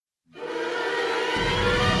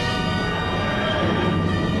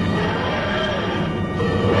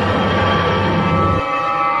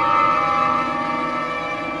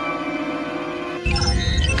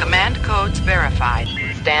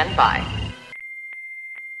stand by.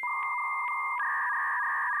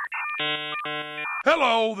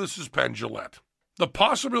 Hello, this is Penn Jillette. The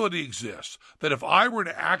possibility exists that if I were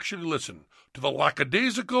to actually listen to the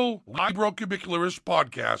lackadaisical Librocubicularist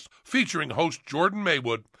podcast featuring host Jordan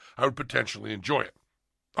Maywood, I would potentially enjoy it.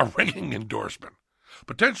 A ringing endorsement.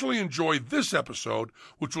 Potentially enjoy this episode,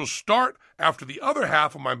 which will start after the other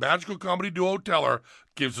half of my magical comedy duo Teller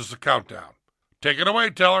gives us a countdown. Take it away,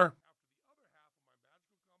 Teller.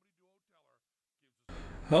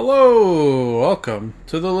 Hello, welcome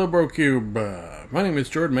to the LibroCube. My name is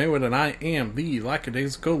Jordan Maywood, and I am the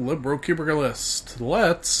lackadaisical Librocubicularist.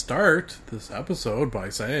 Let's start this episode by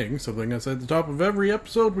saying something I say at the top of every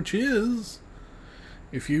episode, which is,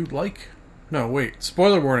 if you like... No, wait,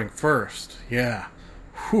 spoiler warning first. Yeah.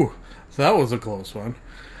 Whew, that was a close one.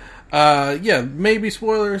 Maybe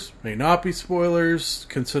spoilers, may not be spoilers.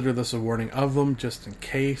 Consider this a warning of them, just in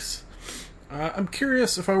case. I'm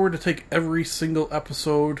curious if I were to take every single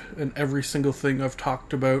episode and every single thing I've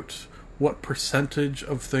talked about, what percentage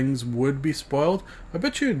of things would be spoiled. I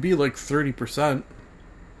bet you it'd be like 30%.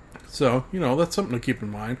 So, that's something to keep in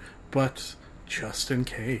mind, but just in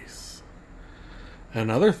case.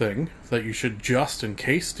 Another thing that you should just in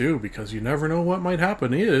case do, because you never know what might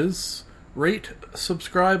happen, is rate,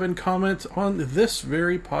 subscribe, and comment on this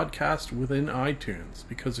very podcast within iTunes,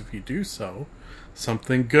 because if you do so,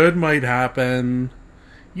 something good might happen.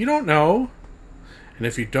 You don't know. And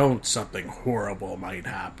if you don't, something horrible might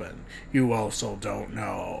happen. You also don't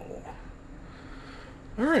know.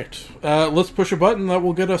 Alright, let's push a button that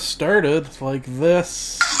will get us started like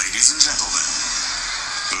this. Ladies and gentlemen,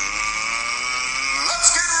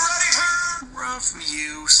 let's get ready to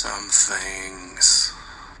review some things.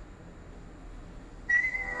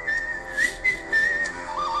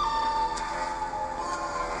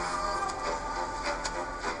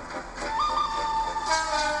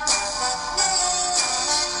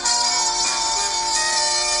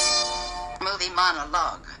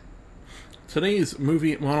 Monologue. Today's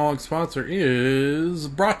movie monologue sponsor is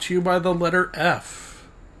brought to you by the letter F.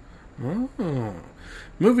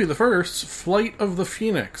 Movie the first, Flight of the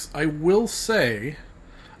Phoenix. I will say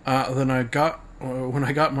that when I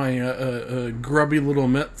got my grubby little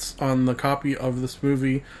mitts on the copy of this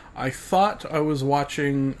movie, I thought I was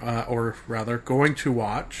watching, or rather going to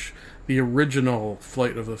watch, the original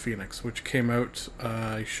Flight of the Phoenix, which came out,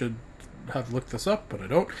 I should have looked this up, but I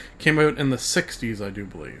don't. Came out in the 60s, I do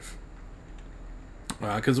believe.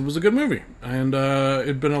 Because it was a good movie. And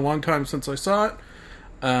it'd been a long time since I saw it.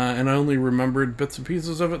 And I only remembered bits and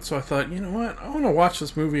pieces of it, so I thought, you know what? I want to watch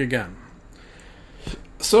this movie again.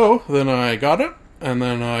 So, then I got it, and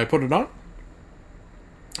then I put it on.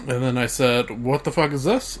 And then I said, what the fuck is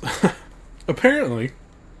this? Apparently,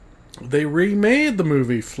 they remade the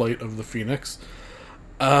movie Flight of the Phoenix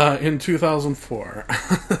in 2004.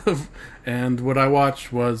 And what I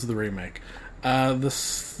watched was the remake.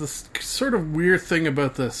 This sort of weird thing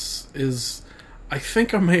about this is, I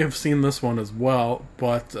think I may have seen this one as well,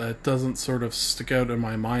 but it doesn't sort of stick out in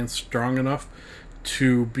my mind strong enough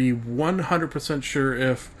to be 100% sure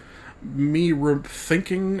if me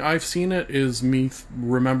thinking I've seen it is me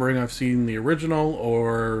remembering I've seen the original,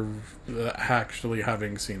 or actually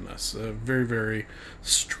having seen this. A very, very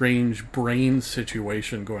strange brain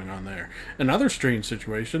situation going on there. Another strange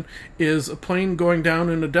situation is a plane going down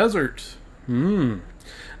in a desert.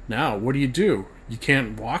 Now, what do? You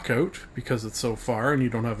can't walk out because it's so far and you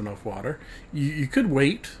don't have enough water. You could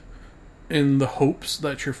wait in the hopes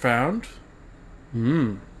that you're found.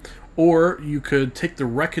 Or you could take the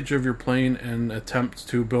wreckage of your plane and attempt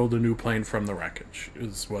to build a new plane from the wreckage.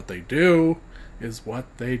 Is what they do.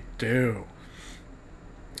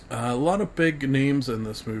 A lot of big names in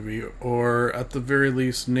this movie, or at the very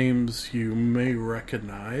least, names you may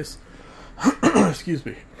recognize. Excuse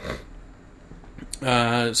me.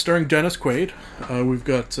 Starring Dennis Quaid, we've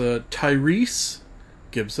got Tyrese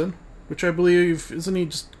Gibson, which I believe, isn't he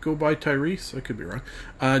just go by Tyrese? I could be wrong.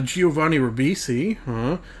 Giovanni Ribisi,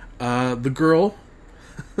 the girl,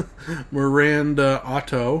 Miranda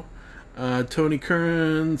Otto, Tony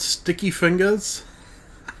Curran, Sticky Fingers.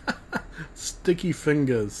 Sticky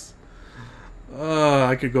Fingers.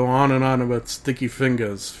 I could go on and on about Sticky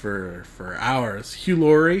Fingers for hours. Hugh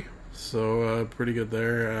Laurie, so pretty good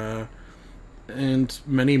there, and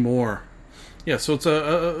many more. Yeah, so it's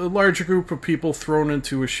a larger group of people thrown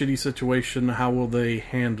into a shitty situation. How will they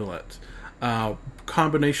handle it?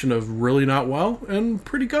 Combination of really not well and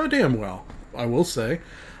pretty goddamn well, I will say.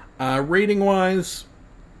 Rating-wise,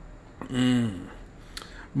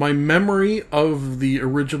 My memory of the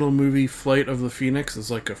original movie Flight of the Phoenix is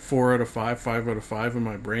like a 4 out of 5, 5 out of 5 in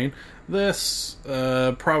my brain. This,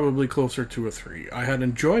 probably closer to a 3. I had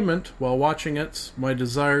enjoyment while watching it. My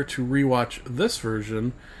desire to rewatch this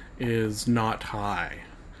version is not high.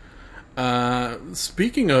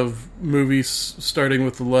 Speaking of movies starting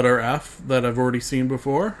with the letter F that I've already seen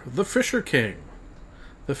before, The Fisher King.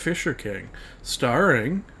 The Fisher King,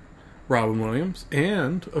 starring Robin Williams,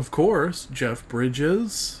 and, of course, Jeff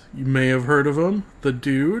Bridges. You may have heard of him, the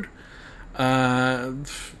dude.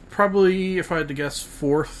 Probably, if I had to guess,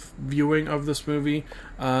 4th viewing of this movie.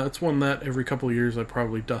 It's one that every couple of years I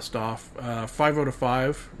probably dust off. 5 out of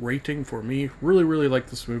 5 rating for me. Really, really like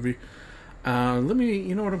this movie.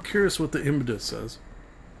 You know what, I'm curious what the IMDb says.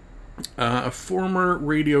 A former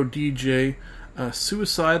radio DJ,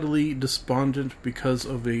 suicidally despondent because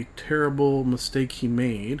of a terrible mistake he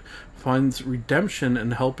made, finds redemption in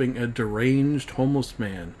helping a deranged homeless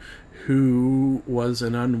man who was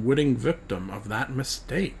an unwitting victim of that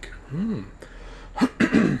mistake.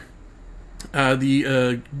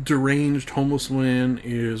 The deranged homeless man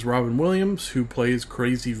is Robin Williams, who plays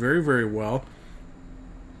crazy very, very well.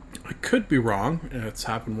 I could be wrong, it's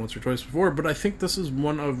happened once or twice before, but I think this is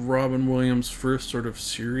one of Robin Williams' first sort of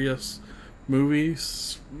serious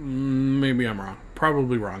movies. Maybe I'm wrong.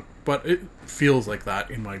 Probably wrong. But it feels like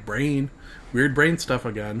that in my brain. Weird brain stuff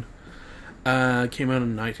again. Came out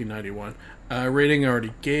in 1991. Rating I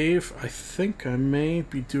already gave. I think I may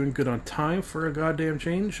be doing good on time for a goddamn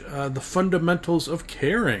change. The Fundamentals of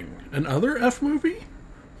Caring. Another F movie?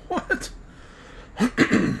 What?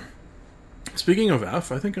 Speaking of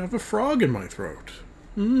F, I think I have a frog in my throat.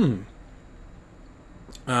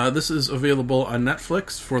 This is available on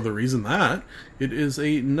Netflix for the reason that it is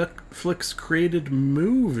a Netflix-created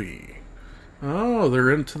movie. Oh,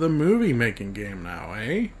 they're into the movie-making game now,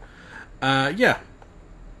 eh? Yeah.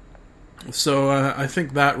 So I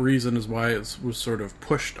think that reason is why it was sort of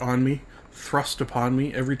pushed on me, thrust upon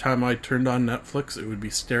me. Every time I turned on Netflix, it would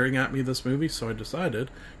be staring at me, this movie, so I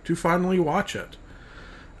decided to finally watch it.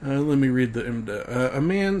 Let me read the IMDb. A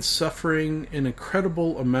man suffering an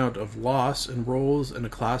incredible amount of loss enrolls in a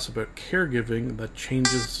class about caregiving that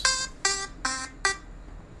changes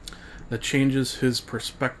his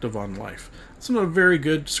perspective on life. It's not a very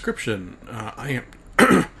good description. I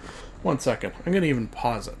am... One second. I'm going to even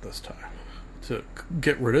pause it this time to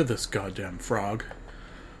get rid of this goddamn frog.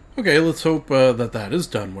 Okay, let's hope that is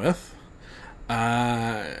done with.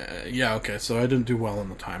 Yeah, okay, so I didn't do well on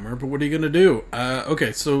the timer, but what are you gonna do?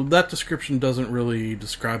 Okay, so that description doesn't really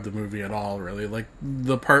describe the movie at all, really. Like,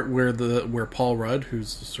 the part where Paul Rudd, who's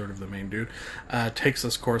sort of the main dude, takes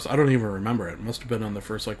this course, I don't even remember it. It must have been on the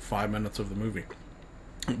first, 5 minutes of the movie.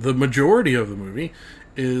 The majority of the movie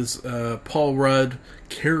is Paul Rudd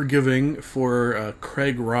caregiving for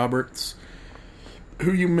Craig Roberts,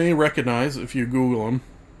 who you may recognize if you Google him.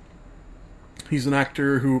 He's an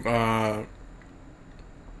actor who...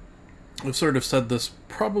 I've sort of said this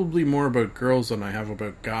probably more about girls than I have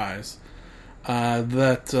about guys.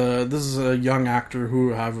 This is a young actor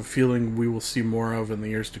who I have a feeling we will see more of in the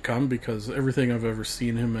years to come, because everything I've ever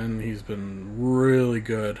seen him in, he's been really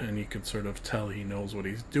good, and you can sort of tell he knows what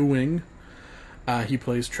he's doing. He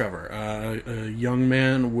plays Trevor, a young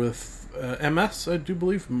man with MS, I do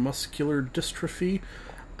believe, muscular dystrophy.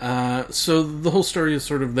 So the whole story is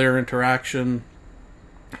sort of their interaction,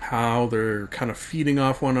 how they're kind of feeding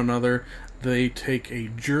off one another. They take a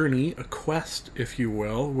journey, a quest, if you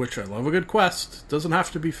will, which I love a good quest. Doesn't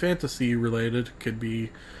have to be fantasy related. Could be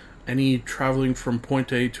any traveling from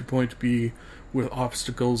point A to point B with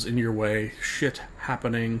obstacles in your way, shit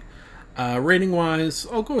happening. Rating wise,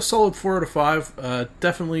 I'll go a solid 4 out of 5.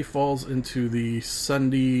 Definitely falls into the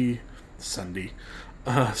Sunday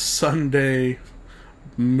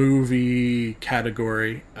movie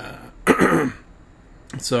category.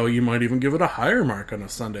 So you might even give it a higher mark on a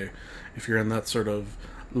Sunday if you're in that sort of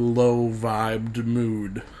low-vibed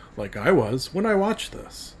mood like I was when I watched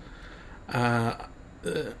this. Oh,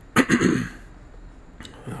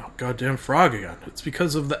 goddamn frog again. It's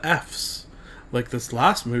because of the Fs. Like this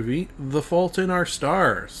last movie, The Fault in Our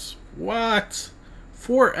Stars. What?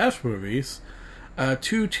 4 F movies.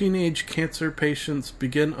 2 teenage cancer patients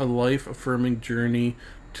begin a life-affirming journey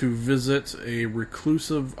to visit a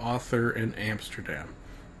reclusive author in Amsterdam.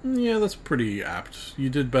 Yeah, that's pretty apt. You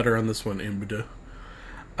did better on this one, Imbuda.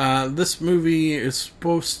 This movie is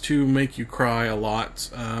supposed to make you cry a lot.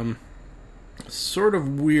 Sort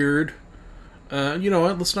of weird. You know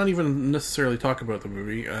what, let's not even necessarily talk about the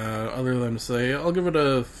movie, other than to say, I'll give it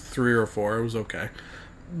a 3 or 4, it was okay.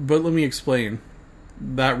 But let me explain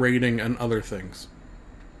that rating and other things.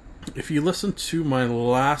 if you listen to my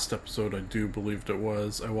last episode, I do believe it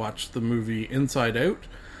was, I watched the movie Inside Out,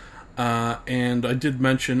 and I did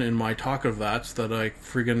mention in my talk of that I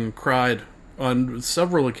friggin' cried on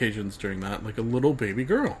several occasions during that, like a little baby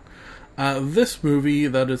girl. This movie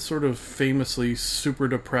that is sort of famously super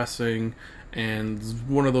depressing and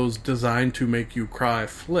one of those designed to make you cry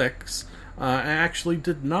flicks, actually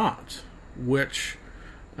did not, which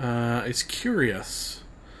is curious.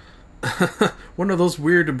 One of those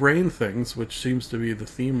weird brain things, which seems to be the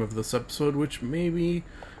theme of this episode, which maybe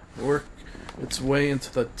work its way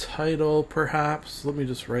into the title, perhaps. Let me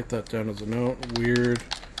just write that down as a note. Weird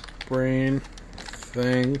brain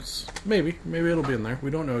things. Maybe it'll be in there. We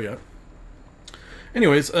don't know yet.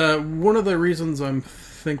 Anyways, one of the reasons I'm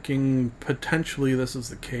thinking potentially this is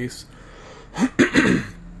the case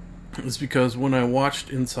is because when I watched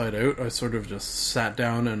Inside Out, I sort of just sat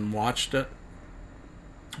down and watched it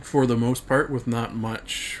for the most part with not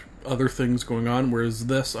much other things going on, whereas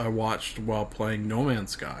this I watched while playing No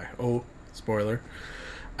Man's Sky. Oh, spoiler.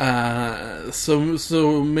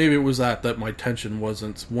 So maybe it was that my tension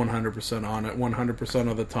wasn't 100% on it 100%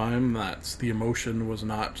 of the time, that the emotion was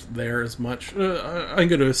not there as much. I'm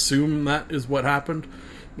going to assume that is what happened,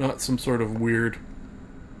 not some sort of weird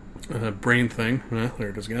brain thing. There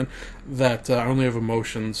it is again. That I only have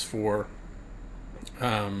emotions for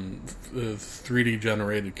 3D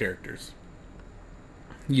generated characters.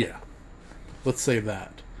 Yeah, let's say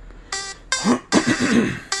that.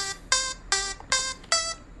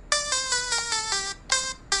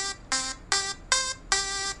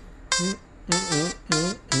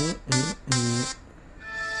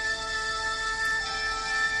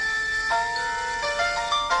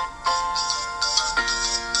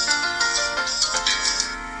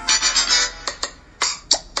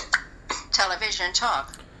 Television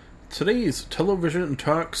Talk. Today's Television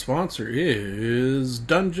Talk sponsor is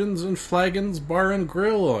Dungeons and Flagons Bar and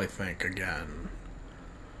Grill, I think, again.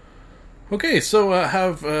 Okay, so I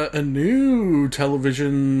have a new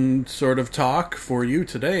television sort of talk for you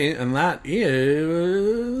today, and that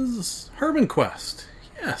is HarmonQuest.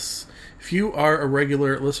 Yes, if you are a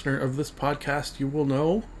regular listener of this podcast, you will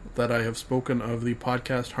know that I have spoken of the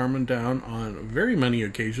podcast Harmon Down on very many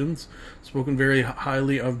occasions, spoken very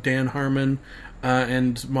highly of Dan Harmon,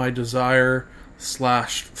 and my desire /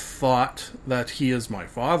 thought that he is my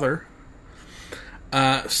father.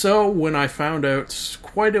 So when I found out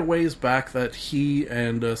quite a ways back that he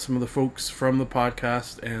and some of the folks from the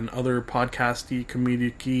podcast and other podcasty,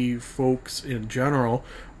 comedic-y folks in general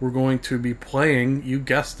were going to be playing, you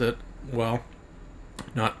guessed it, well,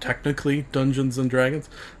 not technically Dungeons and Dragons.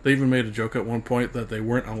 They even made a joke at one point that they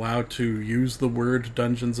weren't allowed to use the word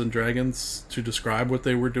Dungeons and Dragons to describe what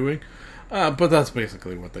they were doing. But that's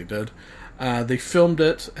basically what they did. They filmed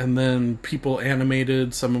it, and then people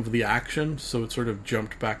animated some of the action, so it sort of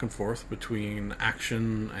jumped back and forth between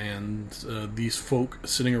action and these folk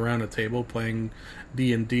sitting around a table playing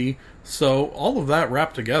D&D. So all of that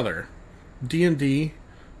wrapped together. D&D,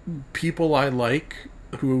 people I like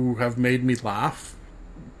who have made me laugh,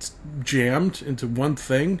 jammed into one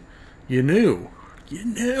thing. You knew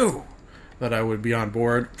that I would be on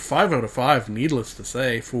board. 5 out of 5, needless to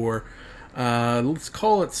say, for let's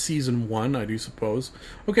call it season 1, I do suppose.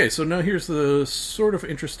 Okay, so now here's the sort of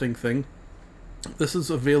interesting thing. This is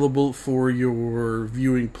available for your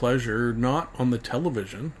viewing pleasure, not on the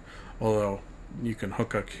television, although you can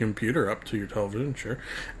hook a computer up to your television, sure.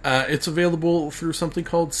 It's available through something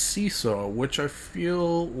called Seesaw, which I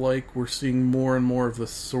feel like we're seeing more and more of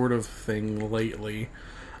this sort of thing lately.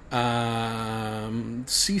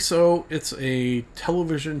 Seesaw, it's a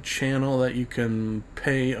television channel that you can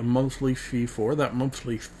pay a monthly fee for. That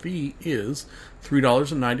monthly fee is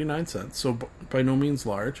 $3.99, so by no means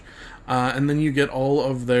large. And then you get all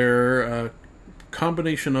of their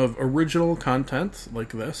combination of original content, like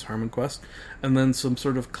this, HarmonQuest, and then some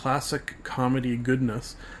sort of classic comedy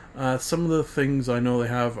goodness. Some of the things I know they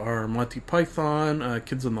have are Monty Python,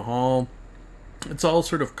 Kids in the Hall. It's all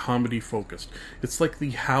sort of comedy focused. It's like the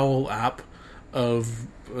Howl app of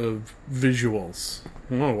visuals.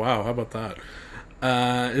 Oh wow, how about that?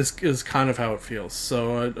 Is kind of how it feels.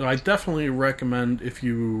 So I definitely recommend, if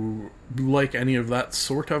you like any of that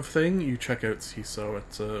sort of thing, you check out Seesaw.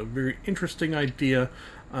 It's a very interesting idea.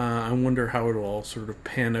 I wonder how it'll all sort of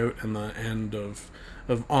pan out in the end of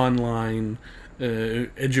online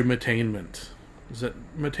edumatainment. Is it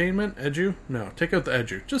metainment? Edu? No, take out the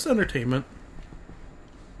edu. Just entertainment.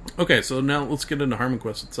 Okay, so now let's get into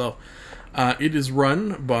HarmonQuest itself. It is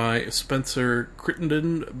run by Spencer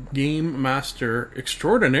Crittenden, Game Master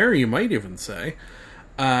Extraordinary, you might even say.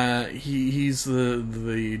 He's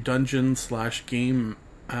the dungeon / game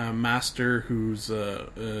master who's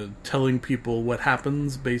telling people what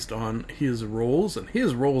happens based on his roles, and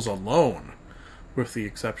his roles alone, with the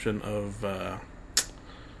exception of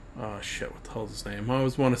oh shit, what the hell is his name? I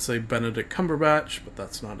always want to say Benedict Cumberbatch, but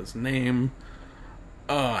that's not his name.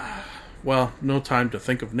 Well, no time to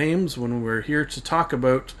think of names when we're here to talk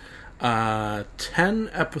about 10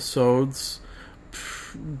 episodes,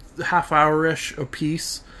 half-hour-ish a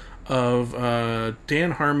piece, of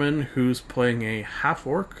Dan Harmon, who's playing a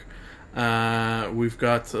half-orc. We've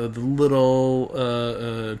got the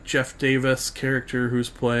little Jeff Davis character who's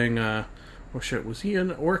playing... oh shit, was he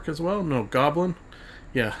an orc as well? No, Goblin?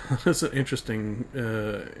 Yeah, that's an interesting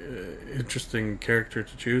character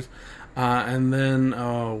to choose. And then...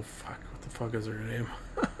 oh, fuck, what the fuck is her name?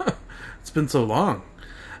 It's been so long.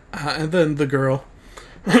 And then the girl...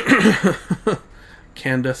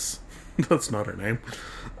 Candace. That's not her name.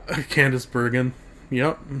 Candace Bergen.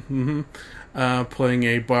 Yep. Mm-hmm. Playing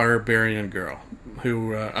a barbarian girl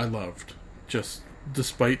who I loved, just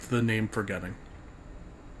despite the name forgetting.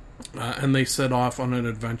 And they set off on an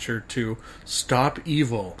adventure to stop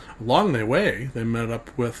evil. Along the way, they met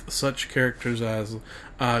up with such characters as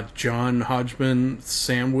John Hodgman,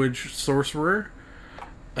 Sandwich Sorcerer,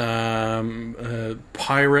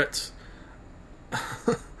 Pirate.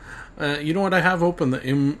 You know what? I have opened the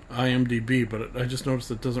IMDb, but I just noticed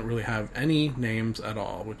it doesn't really have any names at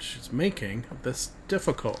all, which is making this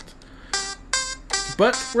difficult.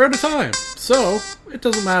 But we're out of time, so it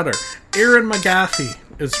doesn't matter. Erin McGathy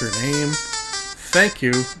is her name. Thank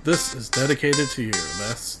you. This is dedicated to you.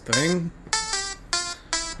 This thing.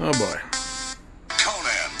 Oh boy.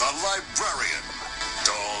 Conan the Librarian.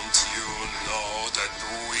 Don't you know the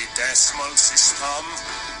Dewey Decimal System?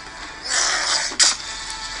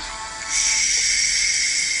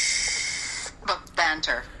 Book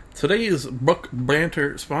Banter. Today's book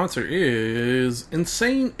banter sponsor is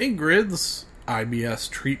Insane Ingrid's IBS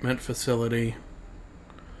treatment facility.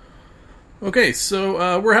 Okay,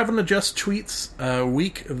 so we're having a Just Tweets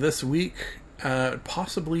week this week,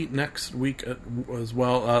 possibly next week as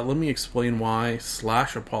well. Let me explain why /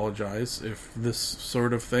 apologize if this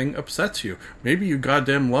sort of thing upsets you. Maybe you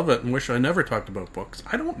goddamn love it and wish I never talked about books.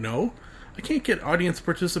 I don't know. I can't get audience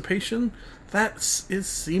participation. That is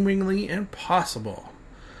seemingly impossible.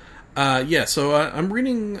 So I'm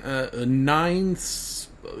reading a 9...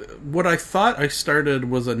 What I thought I started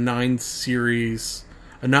was a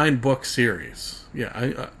 9-book series.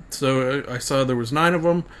 Yeah, so I saw there was 9 of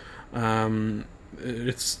them.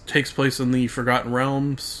 It takes place in the Forgotten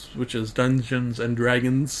Realms, which is Dungeons and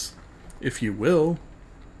Dragons, if you will.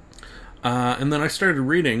 And then I started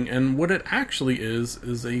reading, and what it actually is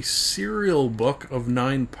a serial book of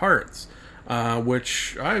 9 parts,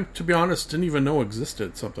 which I, to be honest, didn't even know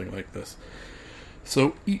existed, something like this.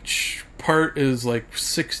 So each part is like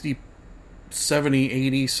 60, 70,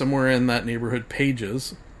 80, somewhere in that neighborhood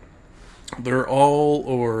pages. They're all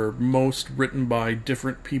or most written by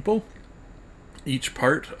different people. Each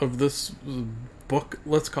part of this book,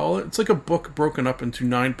 let's call it, it's like a book broken up into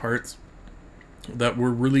 9 parts that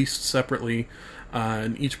were released separately,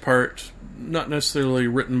 and each part not necessarily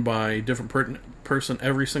written by a different person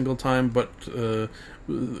every single time, but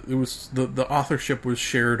it was the authorship was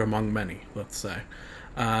shared among many, let's say.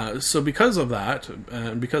 So because of that,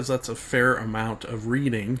 and because that's a fair amount of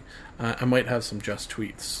reading, I might have some Just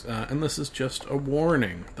Tweets, and this is just a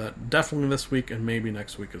warning that definitely this week and maybe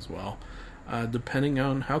next week as well, depending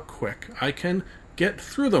on how quick I can get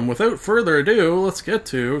through them. Without further ado, let's get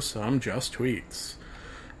to some Just Tweets.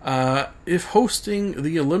 If hosting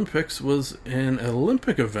the Olympics was an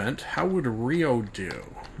Olympic event, how would Rio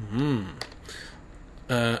do?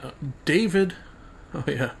 David, oh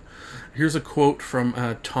yeah, here's a quote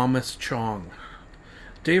from Thomas Chong.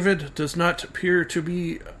 David does not appear to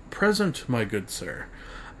be present, my good sir.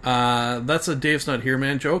 That's a Dave's Not Here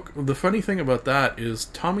Man joke. The funny thing about that is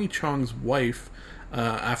Tommy Chong's wife,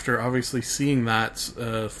 after obviously seeing that,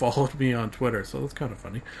 followed me on Twitter, so that's kind of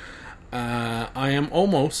funny. I am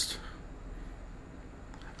almost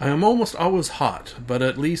always hot, but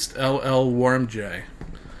at least LL Warm J.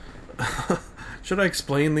 Should I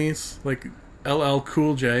explain these? Like, LL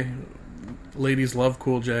Cool J. Ladies love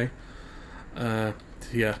Cool J.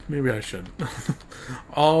 Yeah, maybe I should.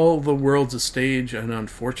 All the world's a stage, and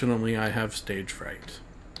unfortunately I have stage fright.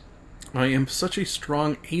 I am such a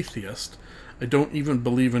strong atheist, I don't even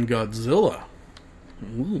believe in Godzilla.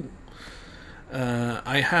 Ooh.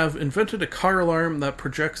 I have invented a car alarm that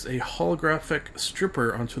projects a holographic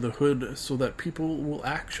stripper onto the hood so that people will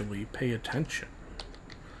actually pay attention.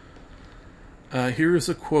 Here is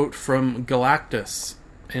a quote from Galactus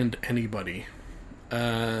and anybody.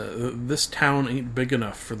 This town ain't big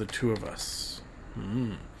enough for the two of us.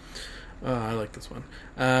 I like this one.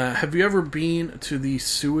 Have you ever been to the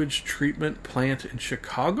sewage treatment plant in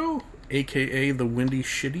Chicago, aka the Windy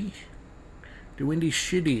Shitty? The Windy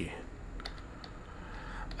Shitty.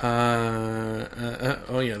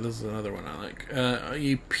 Oh yeah, this is another one I like.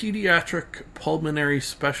 A pediatric pulmonary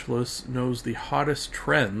specialist knows the hottest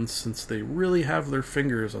trends since they really have their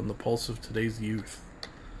fingers on the pulse of today's youth.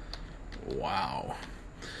 Wow.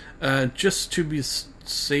 Just to be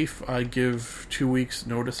safe, I give 2 weeks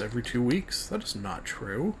notice every 2 weeks. That is not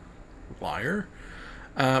true. Liar.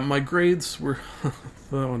 My grades were...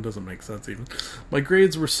 that one doesn't make sense even. My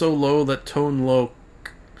grades were so low that Tone Loc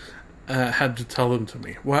had to tell them to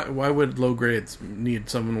me. Why would low grades need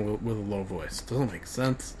someone with a low voice? Doesn't make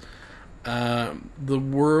sense. The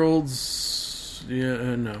world's...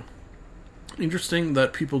 Yeah, no. Interesting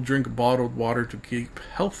that people drink bottled water to keep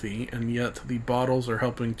healthy, and yet the bottles are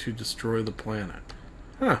helping to destroy the planet.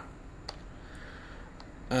 Huh.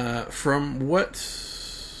 From what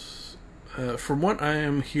I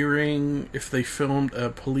am hearing, if they filmed a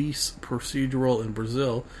police procedural in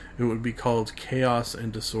Brazil, it would be called Chaos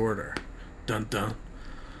and Disorder. Dun dun.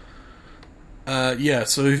 Yeah,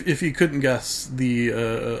 so if you couldn't guess, the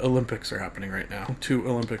Olympics are happening right now. 2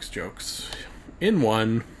 Olympics jokes in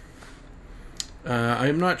one. I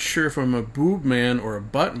am not sure if I'm a boob man or a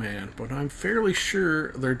butt man, but I'm fairly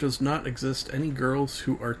sure there does not exist any girls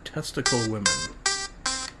who are testicle women.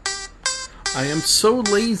 I am so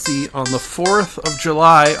lazy, on the 4th of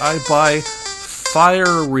July, I buy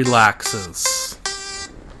fire relaxes.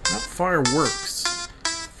 Not fireworks.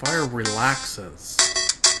 Fire relaxes.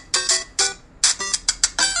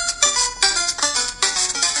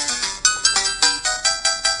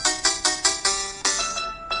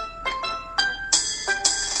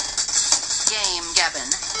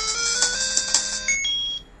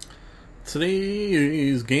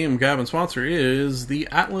 Today's Game Gabbin sponsor is the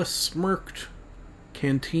Atlas Smirked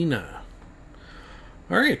Cantina.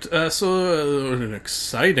 Alright, so an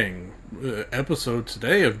exciting episode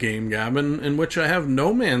today of Game Gabbin, in which I have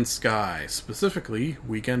No Man's Sky, specifically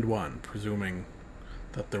Weekend 1, presuming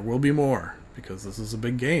that there will be more, because this is a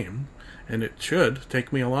big game, and it should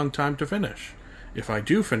take me a long time to finish. If I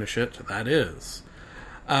do finish it, that is.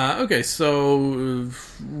 Okay, so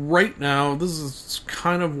right now, this is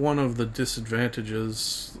kind of one of the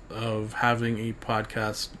disadvantages of having a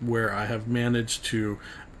podcast where I have managed to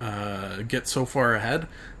get so far ahead.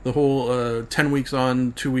 The whole 10 weeks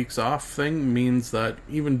on, 2 weeks off thing means that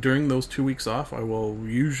even during those 2 weeks off, I will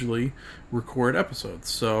usually record episodes.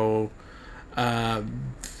 So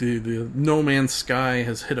the No Man's Sky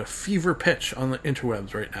has hit a fever pitch on the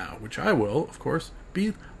interwebs right now, which I will, of course,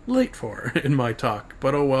 be late for in my talk,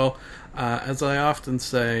 but oh well. As I often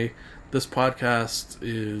say, this podcast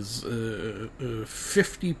is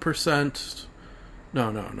 50%.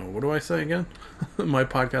 No. What do I say again? My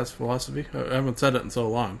podcast philosophy. I haven't said it in so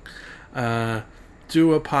long. Do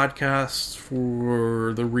a podcast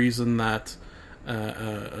for the reason that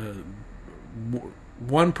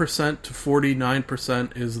 1% to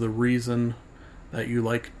 49% is the reason that you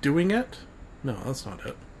like doing it. No, that's not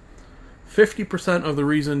it. 50% of the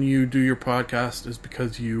reason you do your podcast is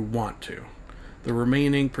because you want to. The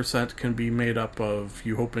remaining percent can be made up of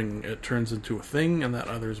you hoping it turns into a thing and that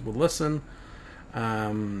others will listen.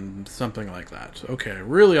 Something like that. Okay,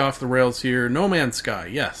 really off the rails here. No Man's Sky,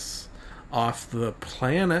 yes. Off the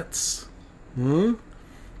planets. So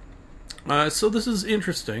this is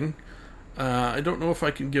interesting. I don't know if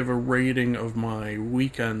I can give a rating of my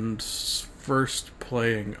weekend's first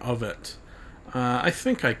playing of it. I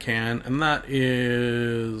think I can, and that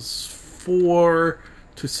is 4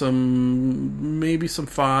 to maybe some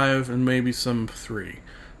 5, and maybe some 3.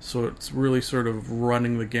 So it's really sort of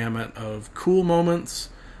running the gamut of cool moments,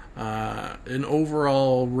 an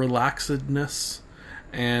overall relaxedness,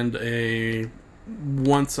 and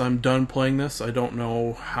once I'm done playing this, I don't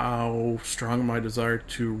know how strong my desire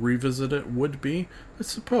to revisit it would be. I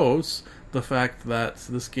suppose the fact that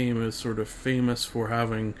this game is sort of famous for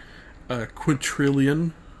having a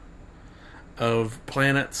quadrillion of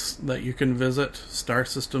planets that you can visit, star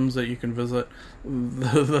systems that you can visit,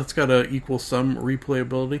 that's got to equal some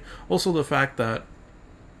replayability. Also the fact that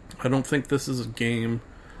I don't think this is a game,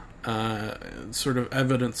 sort of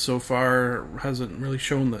evidence so far hasn't really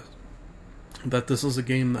shown that this is a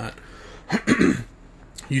game that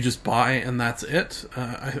you just buy and that's it.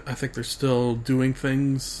 I think they're still doing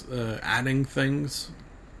things, adding things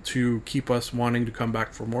to keep us wanting to come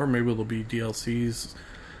back for more. Maybe there'll be DLCs,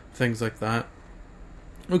 things like that.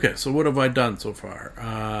 Okay, so what have I done so far?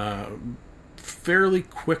 fairly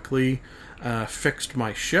quickly fixed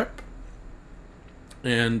my ship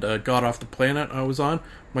and got off the planet I was on.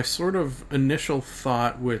 My sort of initial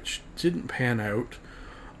thought, which didn't pan out,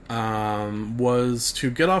 was to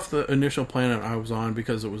get off the initial planet I was on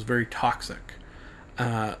because it was very toxic.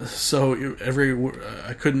 So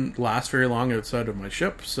I couldn't last very long outside of my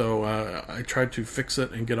ship, so I tried to fix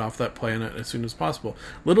it and get off that planet as soon as possible.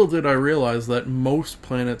 Little did I realize that most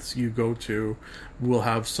planets you go to will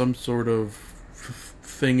have some sort of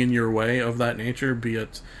thing in your way of that nature, be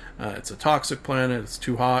it it's a toxic planet, it's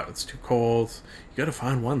too hot, it's too cold. You gotta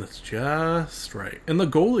find one that's just right. In the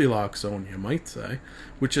Goldilocks zone, you might say,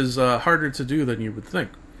 which is harder to do than you would think.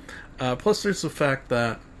 Plus there's the fact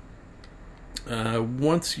that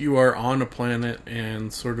once you are on a planet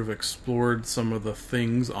and sort of explored some of the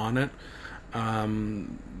things on it,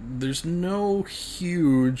 there's no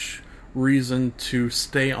huge reason to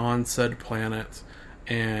stay on said planet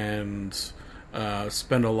and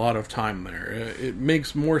spend a lot of time there. It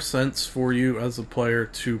makes more sense for you as a player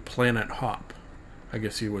to planet hop, I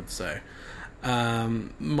guess you would say.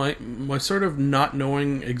 My sort of not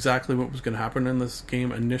knowing exactly what was going to happen in this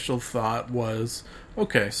game initial thought was,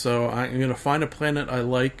 okay, so I'm going to find a planet I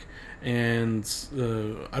like, and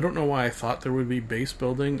I don't know why I thought there would be base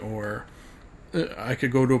building, or I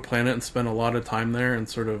could go to a planet and spend a lot of time there and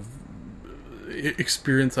sort of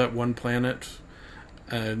experience that one planet,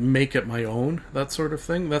 make it my own, that sort of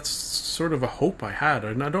thing. That's sort of a hope I had,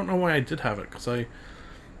 and I don't know why I did have it, because I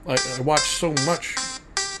watched so much.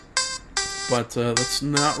 But that's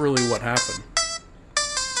not really what happened.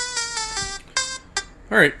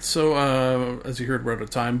 Alright, so as you heard, we're out of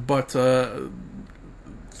time. But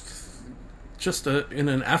just in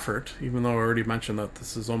an effort, even though I already mentioned that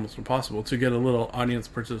this is almost impossible, to get a little audience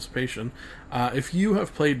participation, if you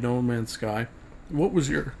have played No Man's Sky, what was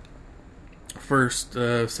your first,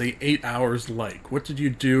 say, 8 hours like? What did you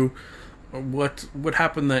do? What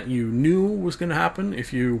happened that you knew was going to happen,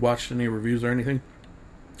 if you watched any reviews or anything?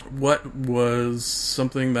 What was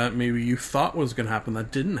something that maybe you thought was going to happen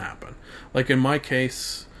that didn't happen? Like in my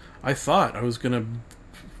case, I thought I was going to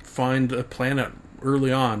find a planet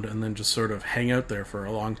early on and then just sort of hang out there for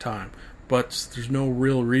a long time. But there's no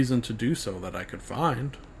real reason to do so that I could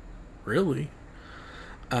find. Really.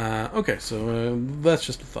 Okay, so that's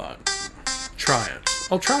just a thought. Try it.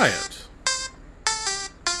 I'll try it.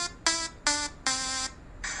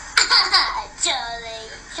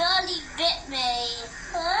 Charlie bit me.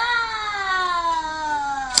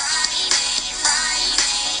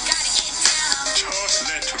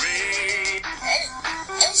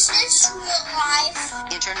 Is this real life?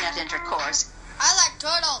 Internet Intercourse. I like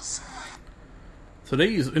turtles.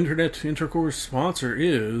 Today's Internet Intercourse sponsor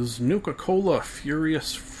is Nuka-Cola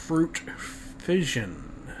Furious Fruit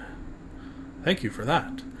Fission. Thank you for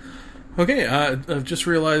that. Okay, I've just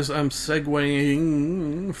realized I'm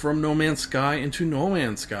segueing from No Man's Sky into No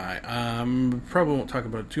Man's Sky. Probably won't talk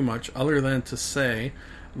about it too much, other than to say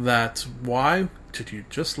that why did you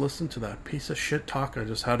just listen to that piece of shit talk I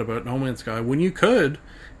just had about No Man's Sky when you could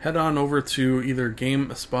head on over to either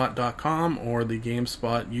GameSpot.com or the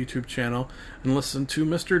GameSpot YouTube channel and listen to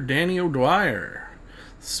Mr. Danny O'Dwyer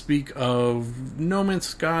speak of No Man's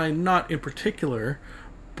Sky, not in particular,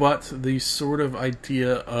 but the sort of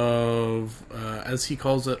idea of, as he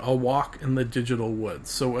calls it, a walk in the digital woods.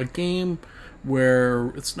 So a game where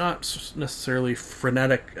it's not necessarily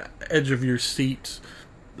frenetic, edge of your seat,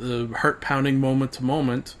 heart-pounding moment to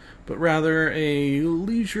moment, but rather a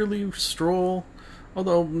leisurely stroll.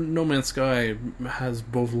 Although No Man's Sky has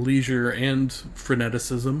both leisure and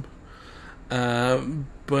freneticism.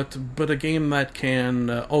 But a game that can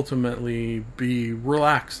ultimately be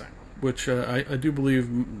relaxing, which I do believe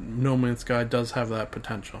No Man's Sky does have that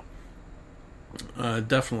potential.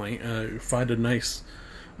 Definitely find a nice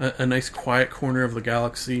quiet corner of the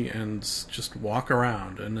galaxy and just walk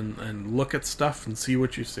around and look at stuff and see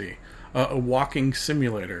what you see. A walking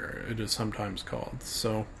simulator, it is sometimes called.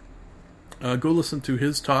 So go listen to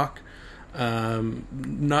his talk.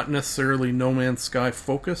 Not necessarily No Man's Sky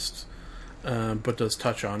focused, but does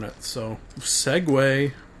touch on it. So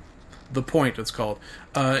segue. The Point, it's called.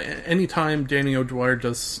 Anytime Danny O'Dwyer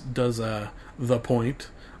does The Point,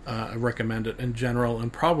 I recommend it in general,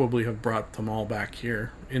 and probably have brought them all back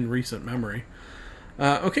here in recent memory.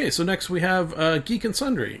 Okay, so next we have Geek and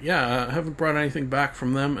Sundry. Yeah, I haven't brought anything back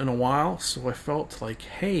from them in a while, so I felt like,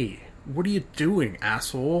 hey, what are you doing,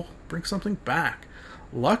 asshole? Bring something back.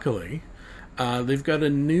 Luckily, they've got a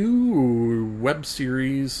new web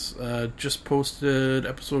series, just posted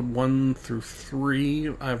episode 1 through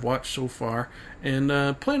 3 I've watched so far, and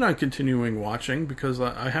plan on continuing watching because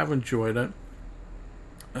I have enjoyed it.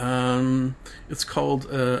 It's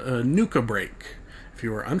called Nuka Break. If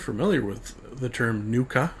you are unfamiliar with the term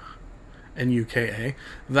Nuka, N-U-K-A,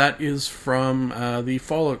 that is from the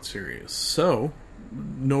Fallout series. So,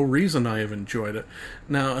 no reason I have enjoyed it.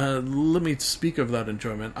 Now, let me speak of that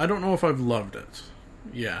enjoyment. I don't know if I've loved it.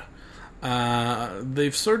 Yeah.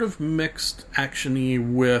 They've sort of mixed action-y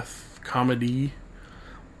with comedy,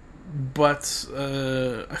 but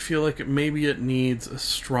I feel like maybe it needs a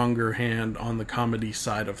stronger hand on the comedy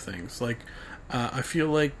side of things. Like, I feel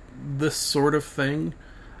like this sort of thing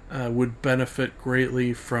would benefit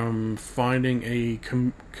greatly from finding a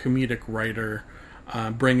comedic writer,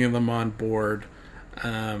 bringing them on board,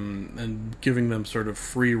 and giving them sort of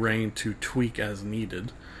free rein to tweak as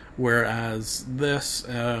needed. Whereas this,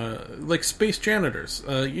 like Space Janitors,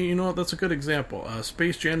 you know what, that's a good example.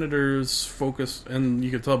 Space Janitors focus, and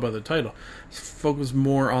you can tell by the title, focus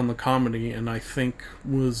more on the comedy, and I think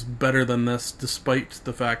was better than this, despite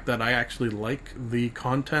the fact that I actually like the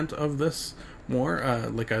content of this more.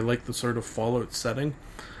 Like, I like the sort of Fallout setting.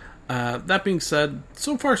 That being said,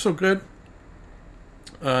 so far so good.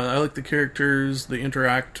 I like the characters. They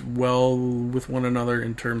interact well with one another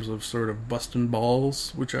in terms of sort of busting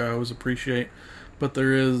balls, which I always appreciate. But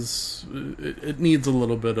it needs a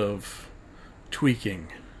little bit of tweaking,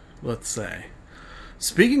 let's say.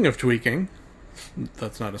 Speaking of tweaking,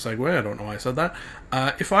 that's not a segue, I don't know why I said that.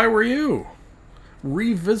 If I Were You,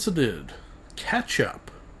 revisited, catch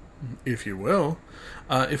up, if you will.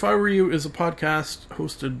 If I Were You is a podcast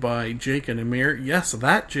hosted by Jake and Amir. Yes,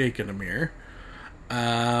 that Jake and Amir.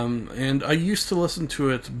 And I used to listen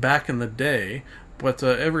to it back in the day, but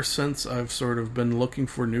ever since I've sort of been looking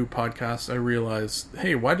for new podcasts, I realized,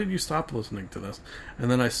 hey, why did you stop listening to this? And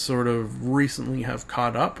then I sort of recently have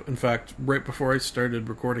caught up. In fact, right before I started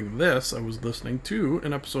recording this, I was listening to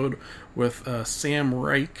an episode with Sam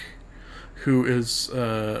Reich, who is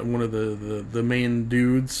one of the main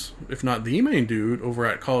dudes, if not the main dude, over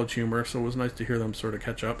at College Humor, so it was nice to hear them sort of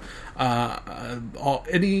catch up.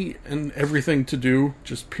 Any and everything to do,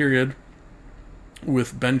 just period,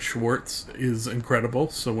 with Ben Schwartz is incredible,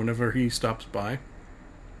 so whenever he stops by,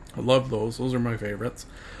 I love those. Those are my favorites.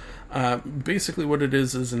 Basically what it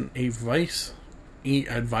is an advice?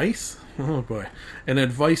 Oh boy. An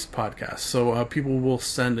advice podcast. So people will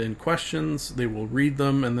send in questions, they will read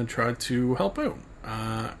them, and then try to help out.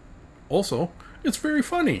 Also, it's very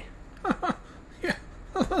funny. Yeah,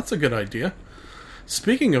 that's a good idea.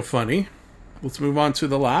 Speaking of funny, let's move on to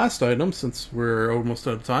the last item, since we're almost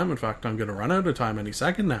out of time. In fact, I'm going to run out of time any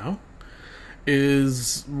second now.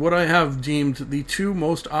 Is what I have deemed the two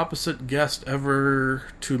most opposite guests ever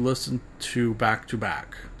to listen to back to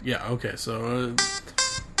back. Yeah, okay, so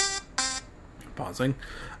pausing.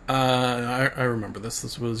 I remember this.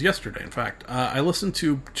 This was yesterday, in fact. I listened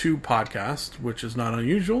to two podcasts, which is not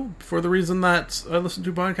unusual, for the reason that I listen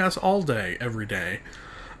to podcasts all day, every day.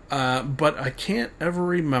 But I can't ever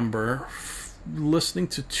remember listening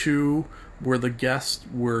to two where the guests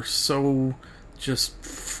were so just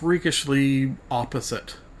freakishly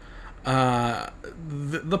opposite.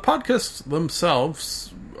 The podcasts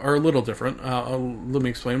themselves are a little different. Let me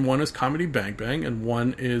explain. One is Comedy Bang Bang, and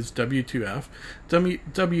one is WTF.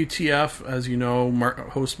 WTF, as you know,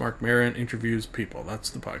 host Mark Maron interviews people. That's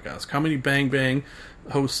the podcast. Comedy Bang Bang,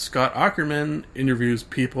 host Scott Aukerman interviews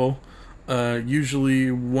people, usually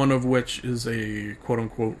one of which is a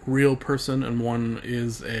quote-unquote real person, and one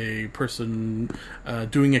is a person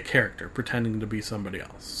doing a character, pretending to be somebody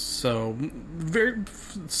else. So, the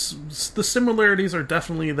similarities are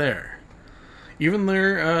definitely there. Even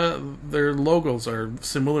their logos are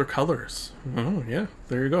similar colors. Oh, yeah,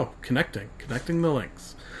 there you go. Connecting the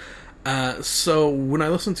links. So, when I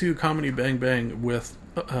listen to Comedy Bang Bang with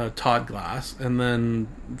Todd Glass, and then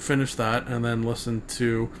finish that, and then listen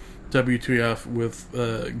to WTF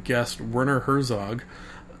with guest Werner Herzog,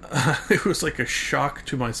 it was like a shock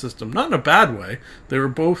to my system. Not in a bad way. They were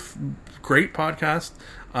both great podcasts.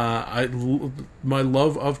 My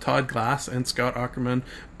love of Todd Glass and Scott Aukerman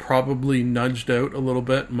probably nudged out a little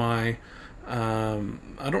bit my...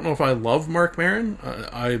 I don't know if I love Mark Maron.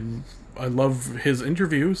 I love his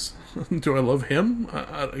interviews. Do I love him?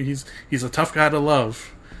 He's a tough guy to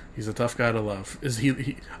love. He's a tough guy to love.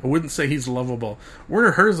 I wouldn't say he's lovable.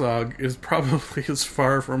 Werner Herzog is probably as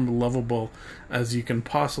far from lovable as you can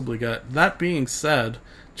possibly get. That being said,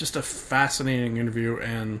 just a fascinating interview,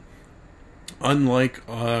 and unlike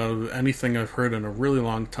anything I've heard in a really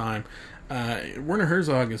long time, Werner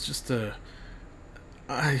Herzog is just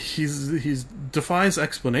he's defies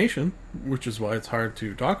explanation, which is why it's hard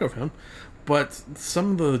to talk of him. But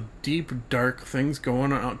some of the deep, dark things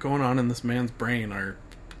going on in this man's brain are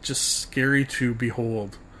just scary to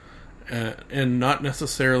behold. And not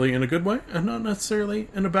necessarily in a good way, and not necessarily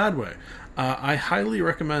in a bad way. I highly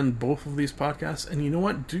recommend both of these podcasts, and you know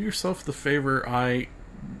what? Do yourself the favor I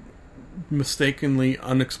mistakenly,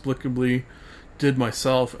 inexplicably did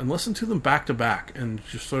myself, and listen to them back to back, and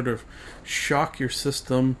just sort of shock your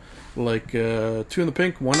system like 2 in the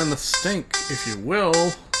pink, 1 in the stink, if you will.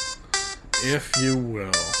 If you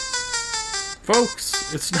will.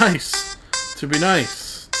 Folks, it's nice to be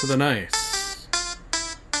nice to the nice.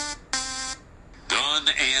 Done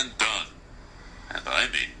and done. And I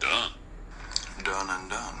mean done. Done and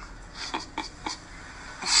done.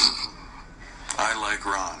 I like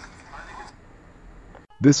Ron.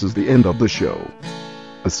 This is the end of the show.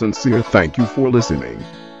 A sincere thank you for listening.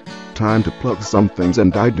 Time to plug some things,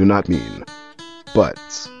 and I do not mean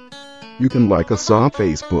butts. You can like us on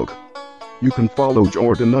Facebook. You can follow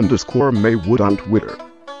Jordan_Maywood on Twitter.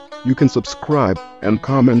 You can subscribe and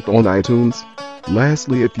comment on iTunes.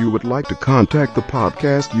 Lastly, if you would like to contact the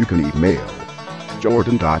podcast, you can email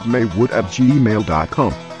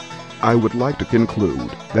jordan.maywood@gmail.com. I would like to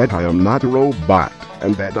conclude that I am not a robot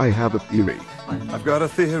and that I have a theory. I've got a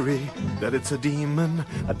theory that it's a demon,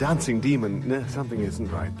 a dancing demon. Nah, something isn't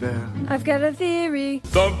right there. I've got a theory.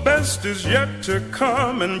 The best is yet to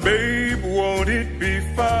come, and babe, won't it be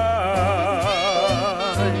fine?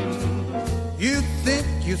 You think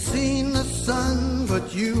you've seen the sun,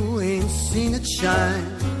 but you ain't seen it shine.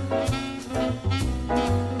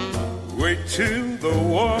 Wait till the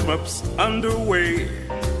warm-up's underway.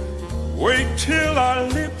 Wait till our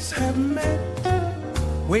lips have met.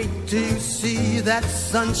 Wait till you see that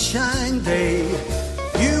sunshine day.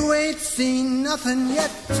 You ain't seen nothing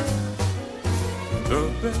yet. The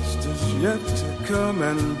best is yet to come,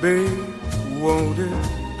 and babe, won't it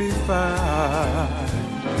be fine?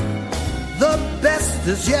 The best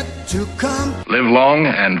is yet to come. Live long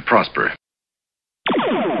and prosper.